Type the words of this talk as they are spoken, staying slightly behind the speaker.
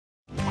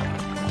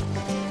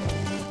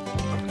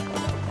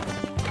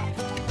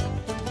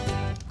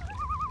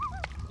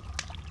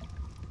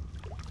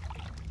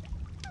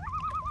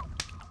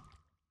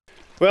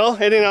Well,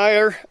 Eddie and I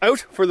are out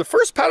for the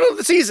first paddle of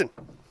the season.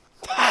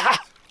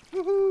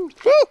 Woo!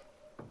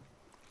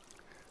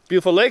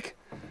 Beautiful lake,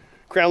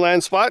 crown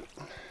land spot,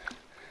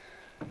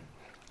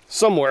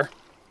 somewhere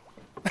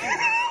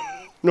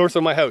north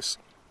of my house.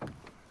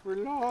 We're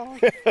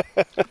lost.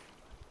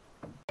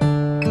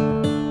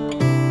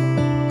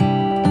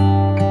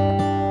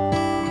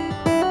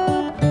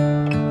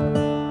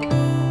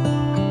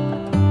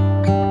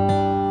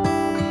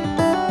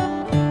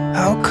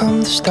 How come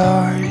the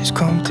stars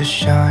come to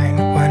shine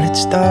when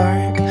it's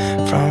dark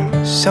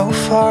from so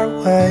far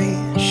away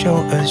and show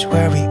us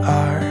where we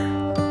are?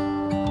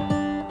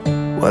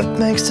 What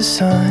makes the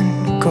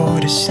sun go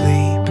to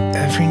sleep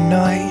every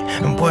night,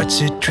 and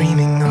what's it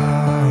dreaming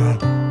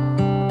of?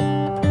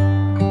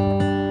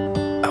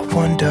 I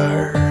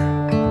wonder.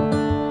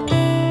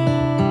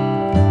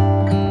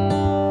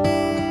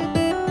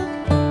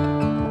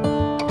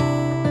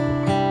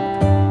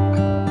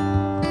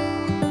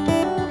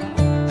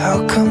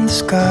 How come the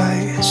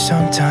sky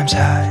sometimes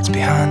hides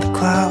behind the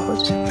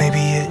clouds? Maybe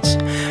it's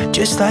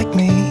just like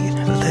me,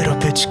 a little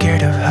bit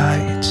scared of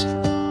heights.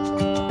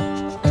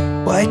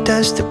 Why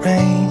does the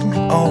rain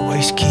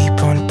always keep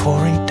on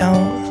pouring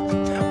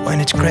down when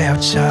it's grey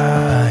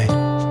outside?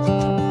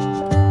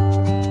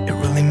 It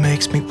really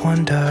makes me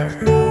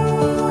wonder.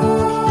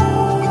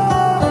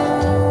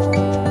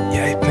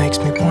 Yeah, it makes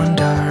me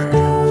wonder.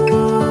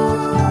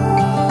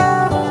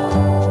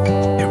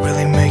 It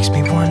really makes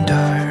me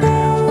wonder.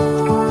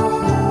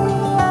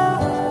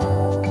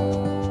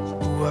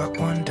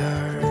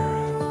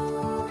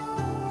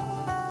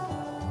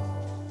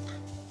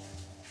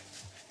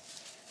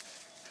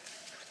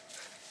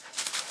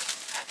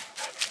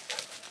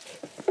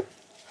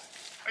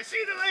 I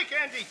see the lake,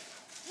 Andy.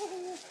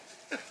 Woohoo.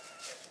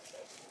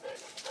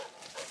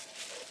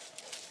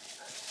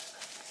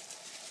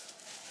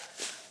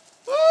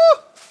 Woo!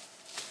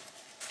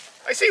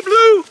 I see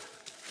blue.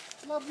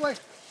 Lovely.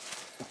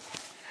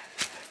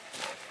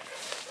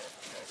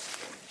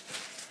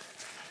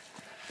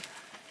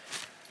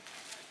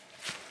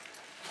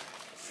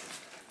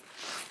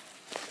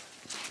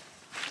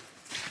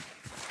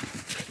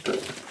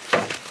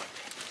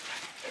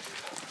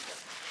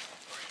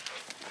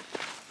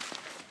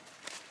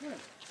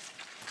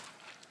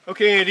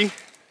 Okay, Andy,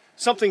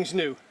 something's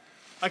new.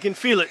 I can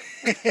feel it.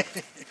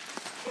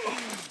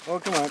 Oh,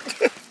 come on.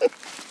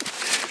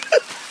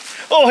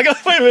 Oh, I got,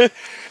 wait a minute.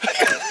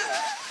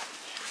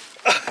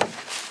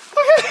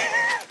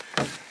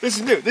 This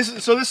is new. This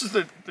is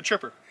the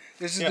tripper.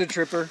 This is the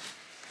tripper.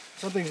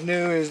 Something's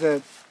new is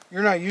that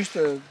you're not used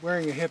to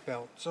wearing a hip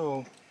belt.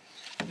 So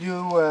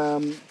you,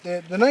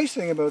 the nice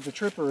thing about the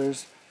tripper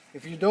is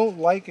if you don't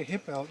like a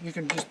hip belt, you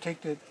can just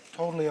take it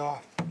totally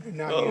off and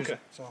not use it.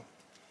 So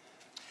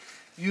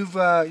you've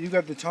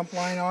got the tump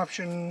line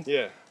option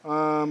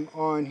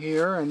on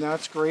here, and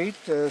that's great.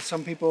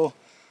 Some people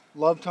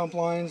love tump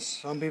lines,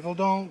 some people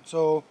don't.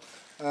 So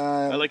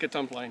I like a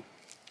tump line.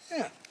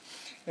 Yeah,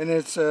 and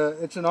it's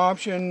an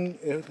option.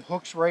 It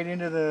hooks right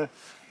into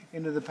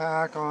the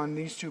pack on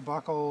these two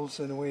buckles,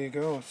 and away you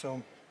go.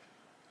 So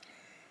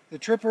the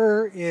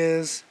tripper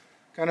is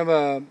kind of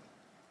a,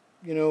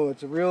 you know,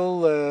 it's a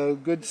real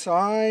good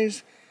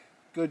size,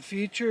 good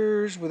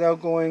features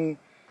without going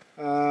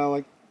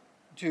like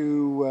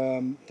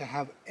to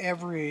have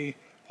every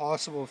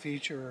possible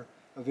feature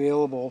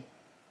available.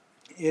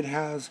 It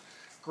has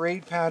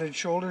great padded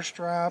shoulder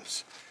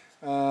straps.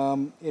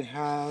 It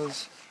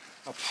has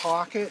a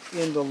pocket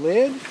in the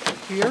lid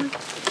here.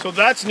 So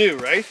that's new,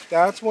 right?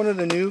 That's one of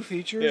the new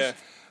features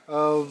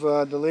of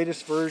the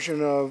latest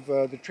version of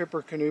the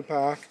Tripper Canoe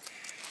Pack.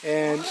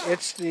 And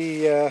it's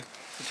the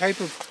type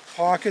of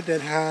pocket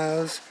that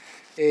has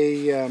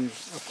a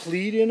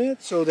pleat in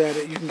it so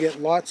that you can get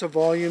lots of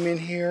volume in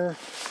here.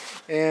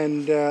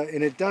 And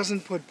it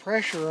doesn't put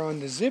pressure on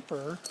the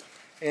zipper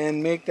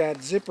and make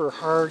that zipper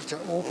hard to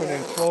open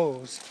and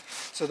close.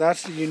 So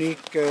that's the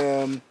unique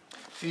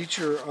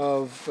feature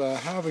of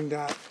having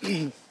that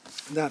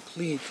that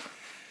pleat.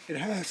 It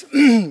has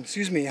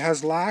excuse me, it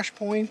has lash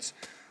points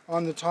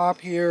on the top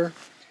here,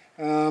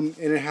 and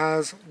it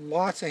has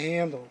lots of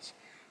handles.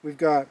 We've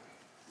got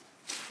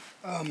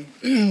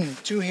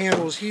 2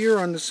 handles here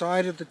on the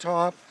side at the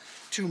top,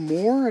 2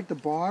 more at the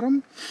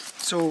bottom.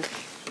 So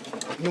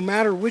no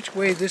matter which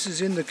way this is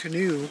in the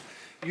canoe,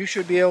 you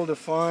should be able to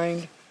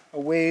find a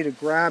way to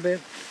grab it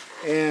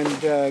and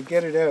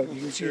get it out.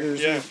 You can see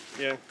there's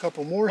a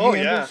couple more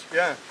handles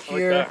here,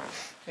 like that.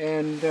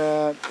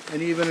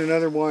 And even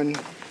another one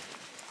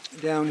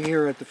down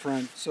here at the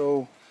front.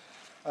 So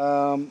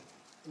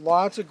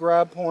lots of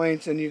grab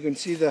points, and you can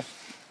see the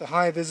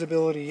high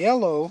visibility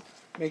yellow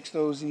makes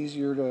those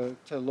easier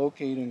to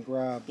locate and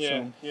grab.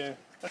 Yeah,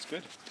 that's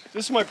good.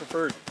 This is my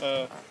preferred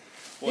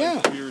one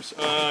of yours.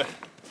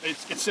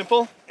 It's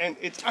simple, and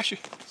it's actually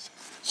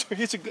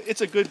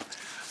it's a good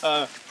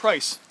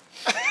price.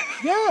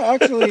 Yeah,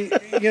 actually,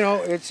 you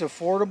know, it's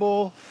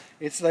affordable.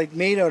 It's like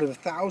made out of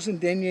 1,000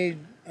 denier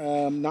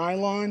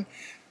nylon,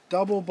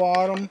 double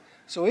bottom,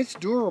 so it's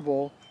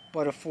durable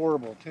but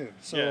affordable too.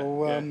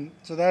 So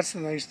so that's the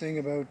nice thing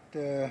about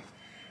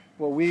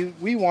what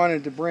we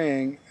wanted to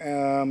bring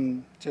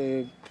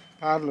to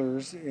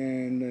paddlers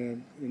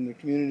in the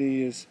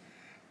community is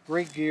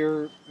great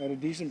gear at a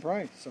decent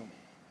price. So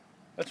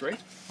that's right.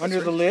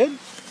 Under the lid,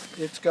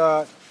 it's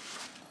got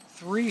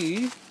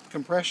 3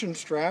 compression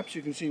straps.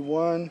 You can see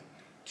 1,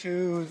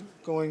 2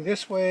 going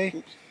this way.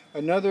 Oops.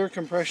 Another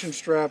compression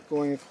strap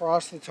going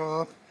across the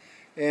top,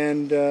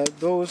 and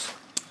those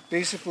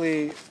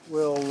basically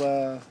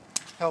will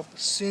help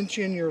cinch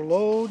in your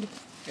load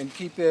and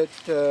keep it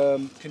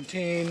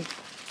contained,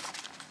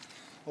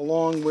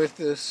 along with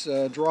this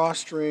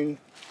drawstring,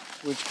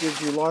 which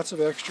gives you lots of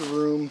extra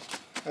room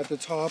at the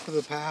top of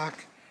the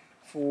pack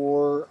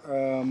for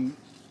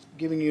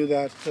giving you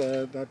that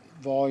that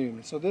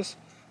volume. So the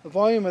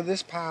volume of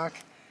this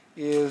pack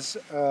is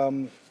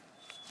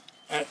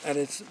at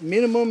its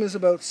minimum is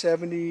about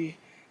 70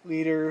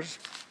 liters,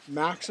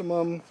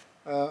 maximum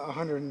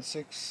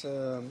 106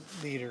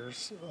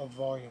 liters of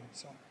volume.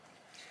 So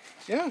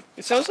yeah,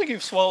 it sounds like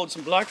you've swallowed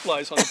some black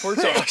flies on the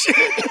portage.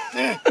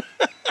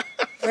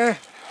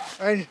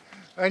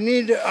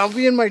 I'll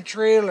be in my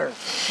trailer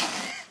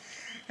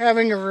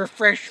having a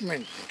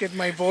refreshment, get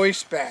my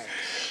voice back.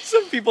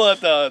 Some people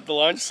at the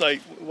launch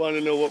site want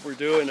to know what we're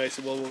doing. I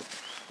said, well,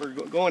 we're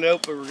going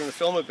out, but we're going to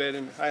film a bit,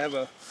 and I have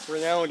a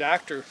renowned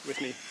actor with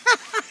me.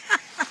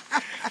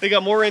 They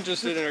got more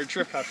interested in our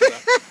trip after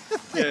that.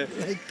 Yeah.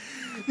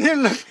 They're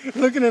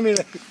looking at me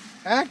like,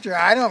 actor,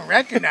 I don't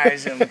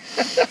recognize him.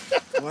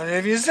 What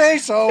if you say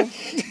so?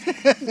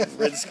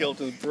 Red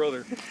Skeleton's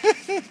brother.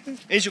 And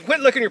you should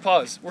quit licking your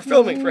paws. We're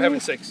filming, for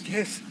heaven's sakes.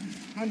 Yes,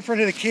 not in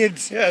front of the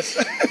kids. Yes.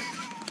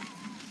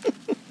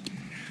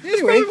 Anyway.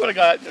 That's probably what I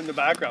got in the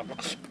background.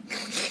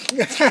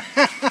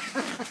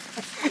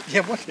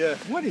 Yeah,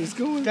 what is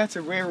going? That's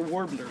a rare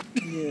warbler.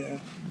 Yeah.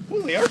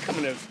 Oh, they are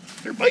coming out.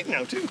 They're biting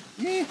now too.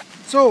 Yeah.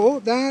 So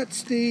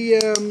that's the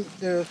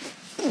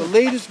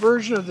latest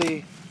version of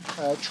the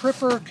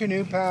Tripper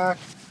canoe pack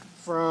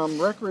from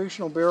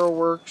Recreational Barrel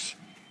Works,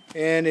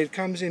 and it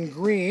comes in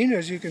green,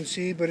 as you can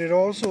see, but it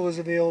also is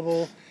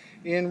available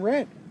in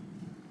red.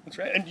 That's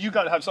right. And you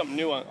got to have something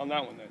new on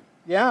that one then.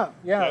 Yeah.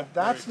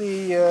 That's right.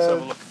 the. Let's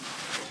have a look.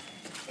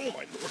 Oh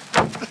my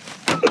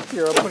lord.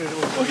 Here, I'll put it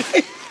away.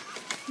 Okay.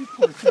 You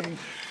poor thing.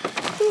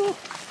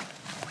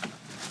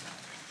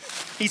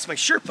 He's my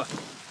Sherpa.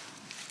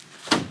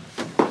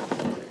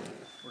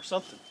 Or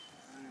something.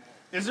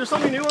 Is there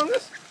something new on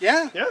this?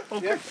 Yeah. Yeah?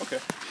 Okay. Yeah. Okay.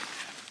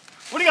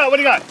 What do you got? What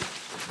do you got?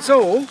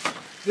 So,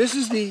 this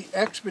is the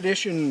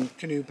Expedition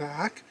canoe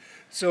pack.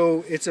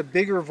 So, it's a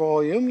bigger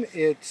volume.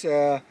 It's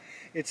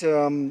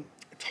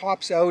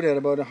tops out at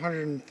about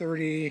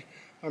 130,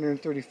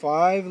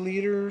 135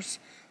 liters.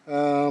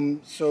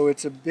 So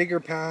it's a bigger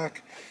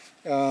pack.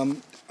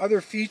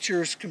 Other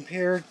features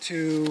compared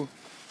to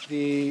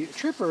the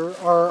Tripper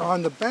are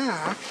on the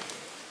back.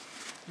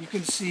 You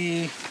can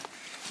see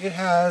it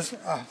has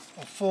a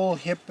full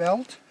hip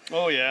belt.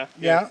 Oh yeah.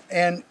 Yeah,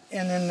 and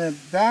then the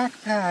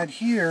back pad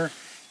here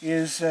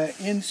is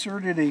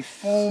inserted a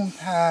foam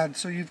pad,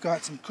 so you've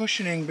got some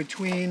cushioning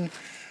between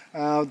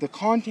the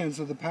contents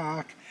of the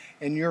pack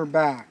and your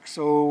back.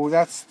 So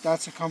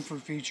that's a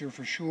comfort feature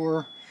for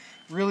sure.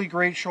 Really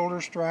great shoulder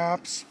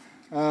straps,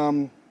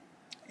 but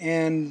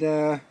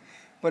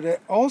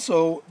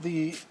also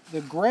the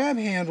grab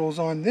handles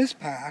on this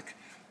pack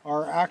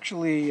are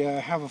actually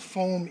have a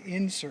foam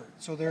insert,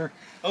 so they're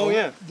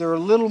they're a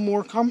little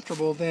more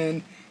comfortable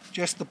than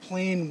just the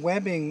plain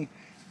webbing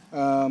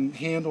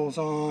handles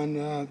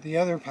on the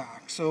other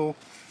pack. So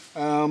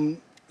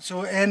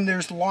and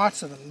there's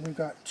lots of them. We've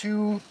got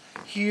 2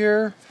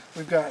 here.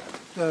 We've got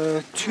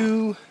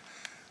 2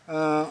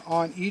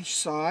 on each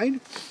side.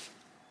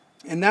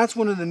 And that's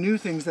one of the new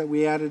things that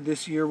we added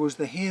this year, was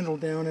the handle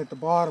down at the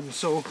bottom.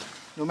 So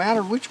no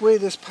matter which way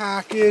this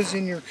pack is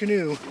in your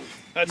canoe,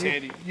 that's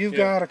handy. You've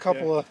got a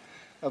couple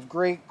of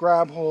great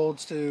grab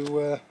holds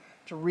to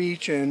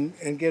reach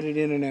and get it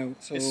in and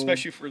out. So,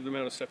 especially for the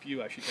amount of stuff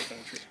you actually take on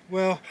a trip.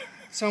 Well,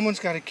 someone's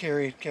got to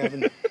carry it,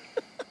 Kevin.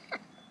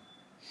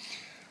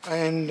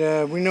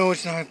 And we know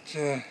it's not...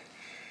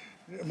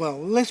 well,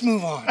 let's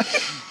move on.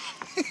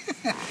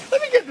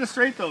 Let me get this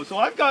straight though. So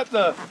I've got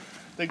the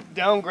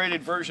downgraded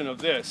version of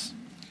this,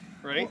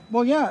 right?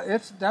 Well, yeah,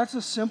 that's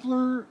a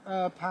simpler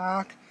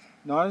pack,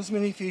 not as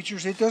many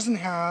features. It doesn't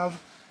have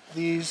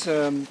these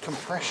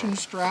compression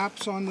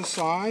straps on the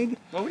side.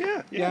 Oh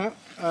yeah.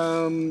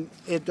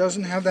 It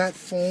doesn't have that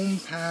foam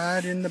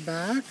pad in the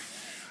back.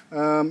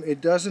 It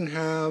doesn't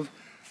have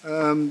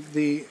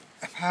the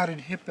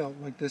padded hip belt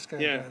like this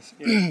guy does.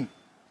 Yeah.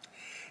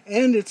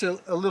 And it's a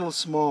little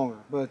smaller,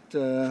 but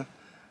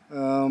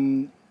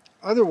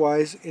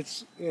otherwise,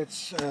 it's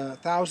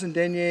 1,000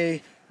 denier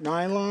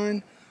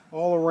nylon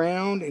all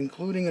around,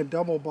 including a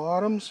double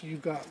bottom, so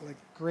you've got like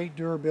great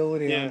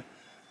durability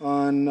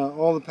on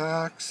all the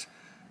packs.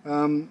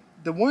 The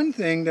one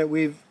thing that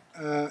we've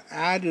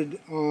added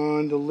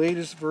on the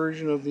latest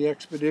version of the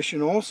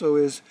Expedition also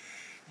is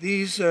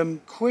these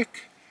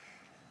quick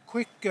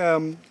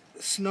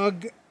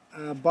snug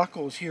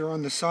buckles here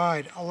on the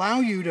side allow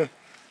you to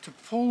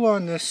pull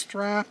on this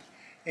strap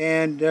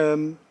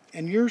and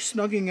you're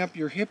snugging up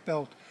your hip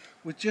belt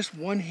with just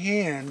one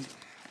hand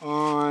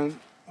on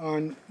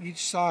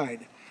each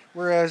side.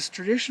 Whereas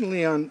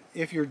traditionally,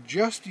 if you're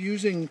just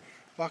using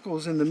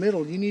buckles in the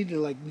middle, you need to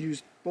like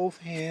use both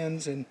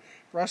hands and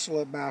wrestle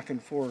it back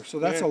and forth. So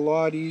that's a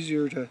lot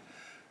easier to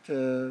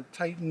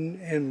tighten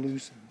and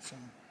loosen. So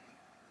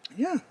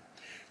yeah,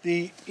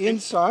 the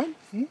inside.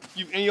 And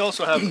you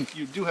also have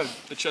you do have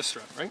the chest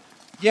strap, right?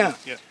 Yeah.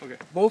 Yeah. Okay.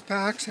 Both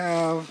packs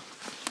have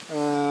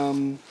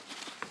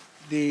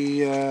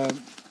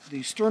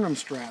the sternum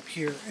strap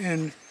here,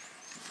 and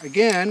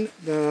again,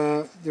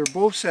 they're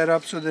both set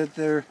up so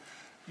that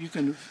you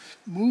can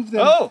move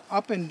them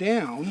up and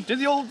down. Did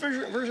the old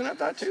version have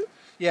that too?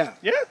 Yeah.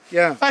 Yeah?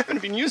 Yeah. I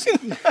haven't been using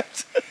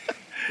that.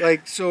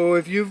 Like, so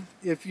if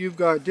you've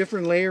got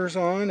different layers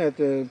on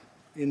in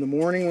the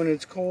morning when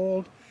it's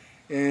cold,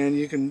 and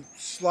you can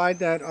slide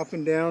that up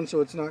and down so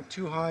it's not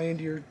too high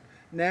into your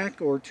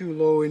neck or too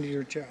low into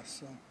your chest.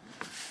 So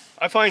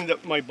I find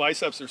that my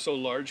biceps are so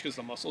large because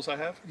the muscles I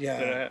have. Yeah.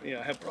 That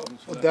I have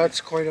problems with that.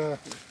 That's quite a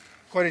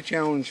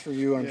challenge for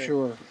you, I'm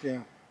sure.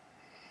 Yeah.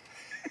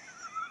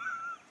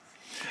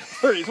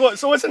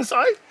 So what's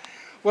inside?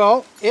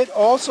 Well, it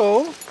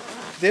also,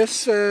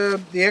 the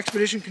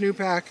Expedition Canoe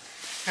Pack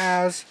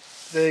has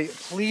the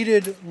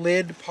pleated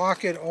lid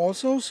pocket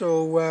also.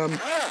 So,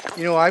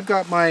 you know, I've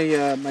got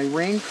my my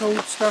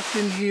raincoat stuffed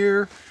in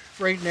here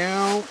right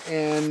now,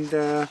 and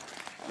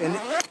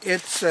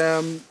it's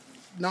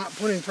not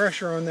putting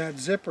pressure on that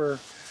zipper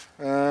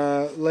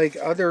like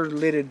other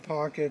lidded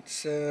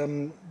pockets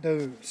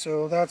do.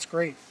 So that's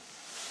great.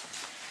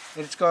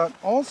 And it's got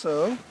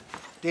also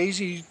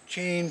daisy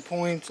chain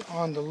points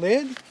on the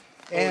lid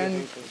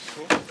and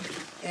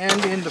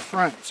in the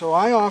front. So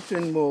I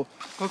often will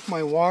hook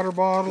my water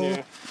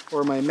bottle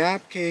or my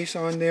map case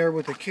on there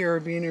with a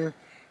carabiner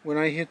when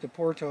I hit the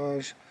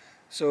portage,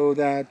 so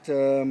that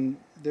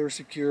they're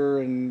secure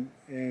and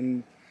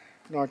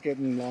not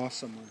getting lost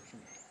somewhere.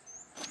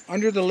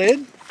 Under the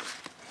lid,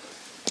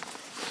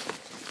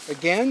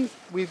 again,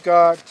 we've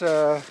got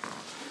 3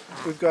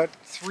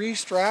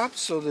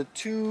 straps, so the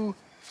 2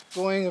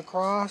 going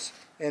across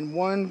and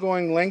 1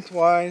 going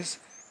lengthwise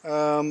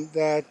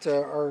that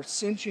are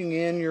cinching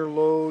in your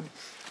load,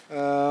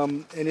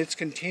 and it's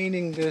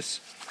containing this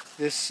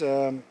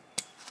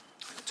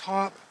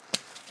top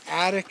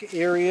attic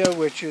area,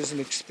 which is an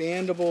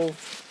expandable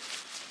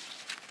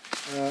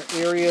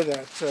area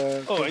that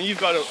and you've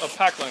got a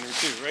pack liner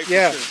too, right?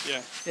 Yeah.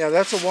 Sure. Yeah,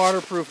 that's a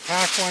waterproof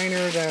pack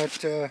liner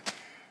that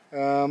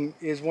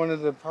is one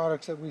of the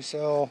products that we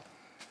sell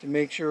to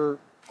make sure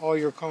all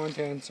your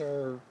contents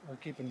are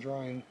keeping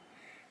drying,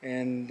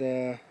 and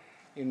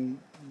in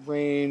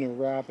rain or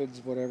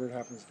rapids, whatever it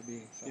happens to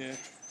be. So.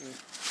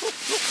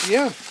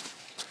 Yeah.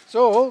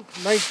 So,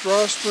 nice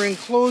drawstring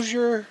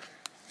closure,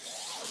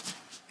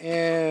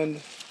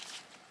 and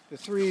the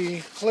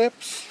 3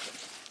 clips.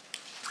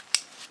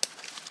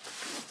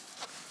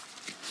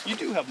 You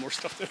do have more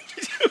stuff there.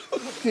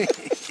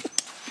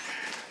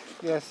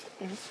 Yes.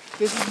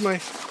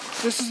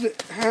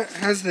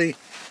 Has the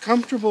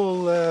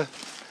comfortable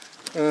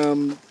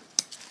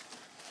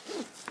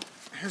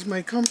has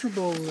my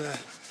comfortable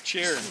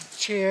chair.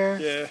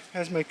 Yeah.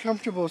 Has my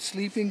comfortable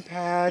sleeping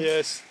pad.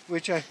 Yes.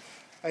 Which I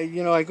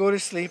go to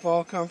sleep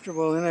all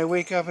comfortable, and I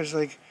wake up and it's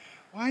like,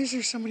 why is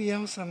there somebody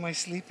else on my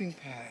sleeping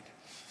pad?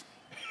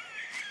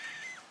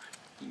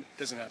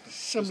 Doesn't happen.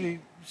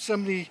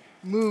 Somebody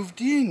moved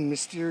in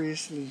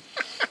mysteriously.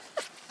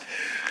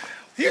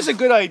 Here's a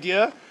good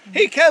idea.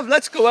 Hey Kev,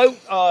 let's go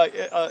out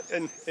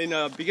in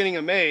beginning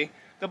of May.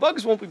 The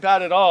bugs won't be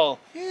bad at all.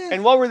 Yeah.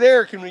 And while we're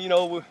there,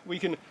 we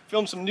can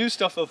film some new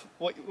stuff of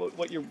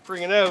what you're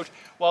bringing out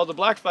while the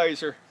black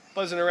flies are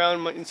buzzing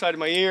around inside of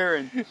my ear.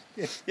 And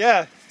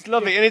yeah, it's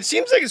lovely. And it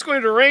seems like it's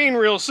going to rain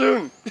real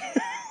soon.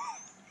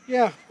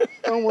 Yeah,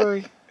 don't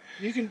worry.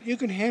 You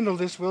can handle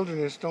this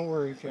wilderness. Don't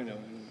worry. I know.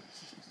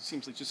 It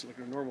seems like just like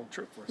a normal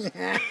trip for us.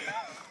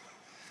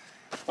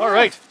 All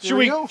right. Should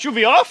we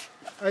be off?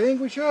 I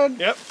think we should.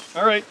 Yep.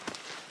 All right.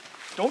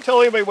 Don't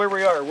tell anybody where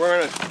we are.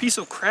 We're on a piece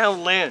of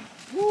crown land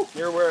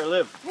near where I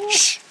live.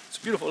 Shh. It's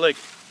a beautiful lake.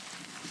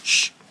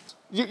 Shh.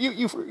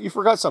 You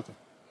forgot something.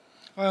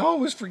 I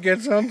always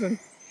forget something.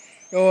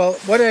 Oh, well,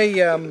 what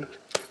I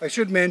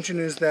should mention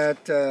is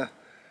that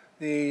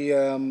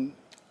the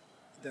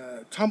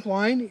tump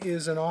line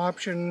is an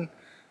option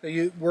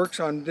that works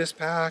on this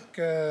pack,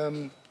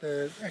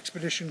 the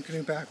Expedition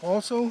Canoe Pack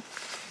also.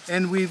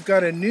 And we've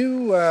got a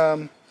new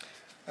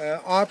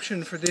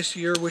option for this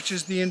year, which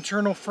is the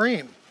internal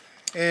frame.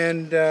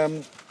 And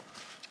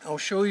I'll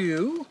show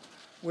you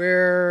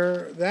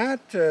where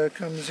that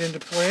comes into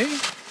play.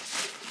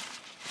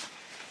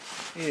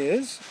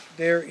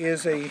 There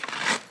is a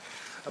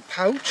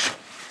pouch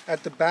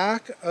at the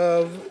back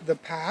of the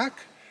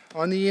pack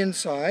on the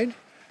inside.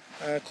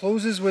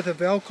 Closes with a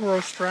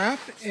Velcro strap,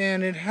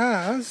 and it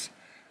has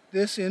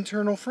this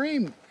internal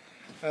frame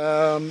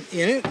in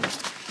it.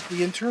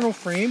 The internal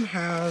frame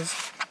has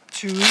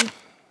 2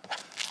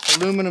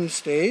 aluminum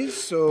stays,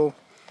 so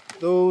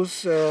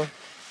those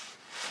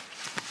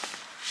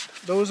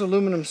those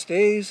aluminum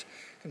stays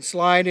can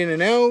slide in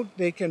and out.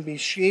 They can be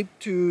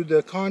shaped to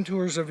the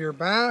contours of your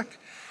back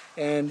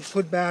and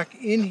put back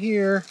in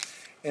here.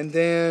 And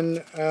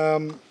then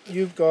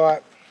you've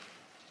got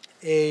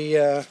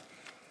an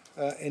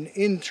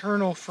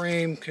internal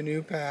frame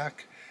canoe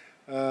pack.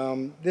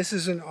 This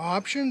is an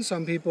option.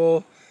 Some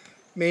people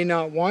may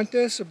not want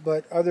this,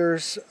 but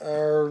others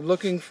are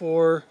looking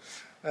for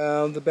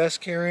the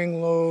best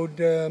carrying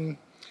load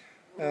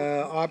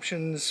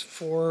options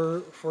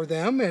for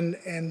them,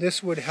 and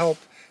this would help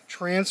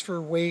transfer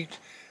weight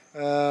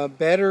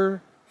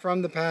better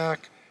from the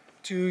pack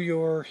to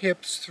your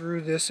hips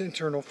through this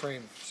internal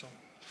frame. So,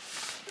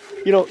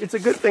 you know, it's a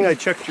good thing I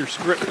checked your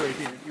script right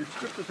here. Your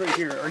script is right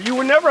here. Or you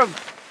would never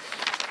have.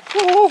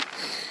 Oh,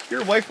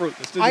 your wife wrote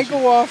this, didn't she? I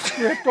go off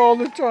script all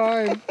the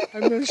time.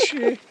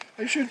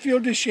 I should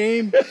feel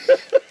ashamed.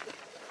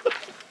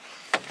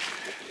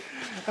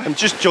 I'm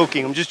just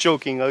joking. I'm just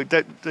joking.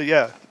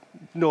 Yeah.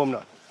 No, I'm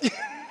not.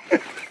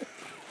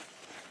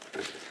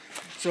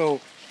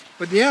 So,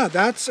 but yeah,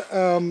 that's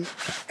and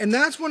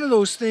that's one of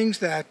those things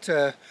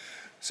that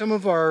some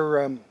of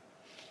our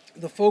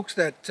the folks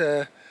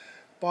that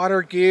bought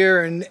our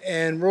gear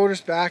and wrote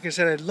us back and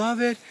said, "I'd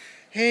love it.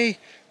 Hey,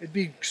 it'd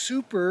be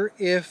super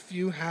if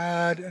you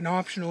had an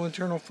optional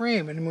internal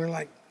frame." And we're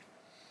like,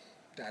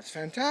 "That's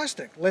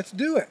fantastic. Let's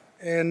do it."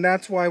 And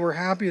that's why we're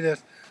happy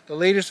that the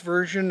latest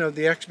version of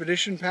the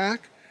Expedition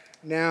Pack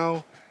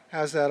now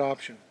has that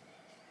option.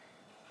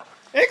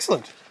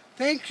 Excellent.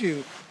 Thank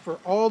you for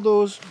all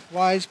those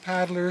wise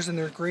paddlers and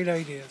their great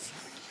ideas.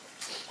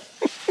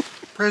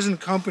 Present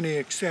company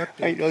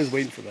accepted. I was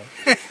waiting for that.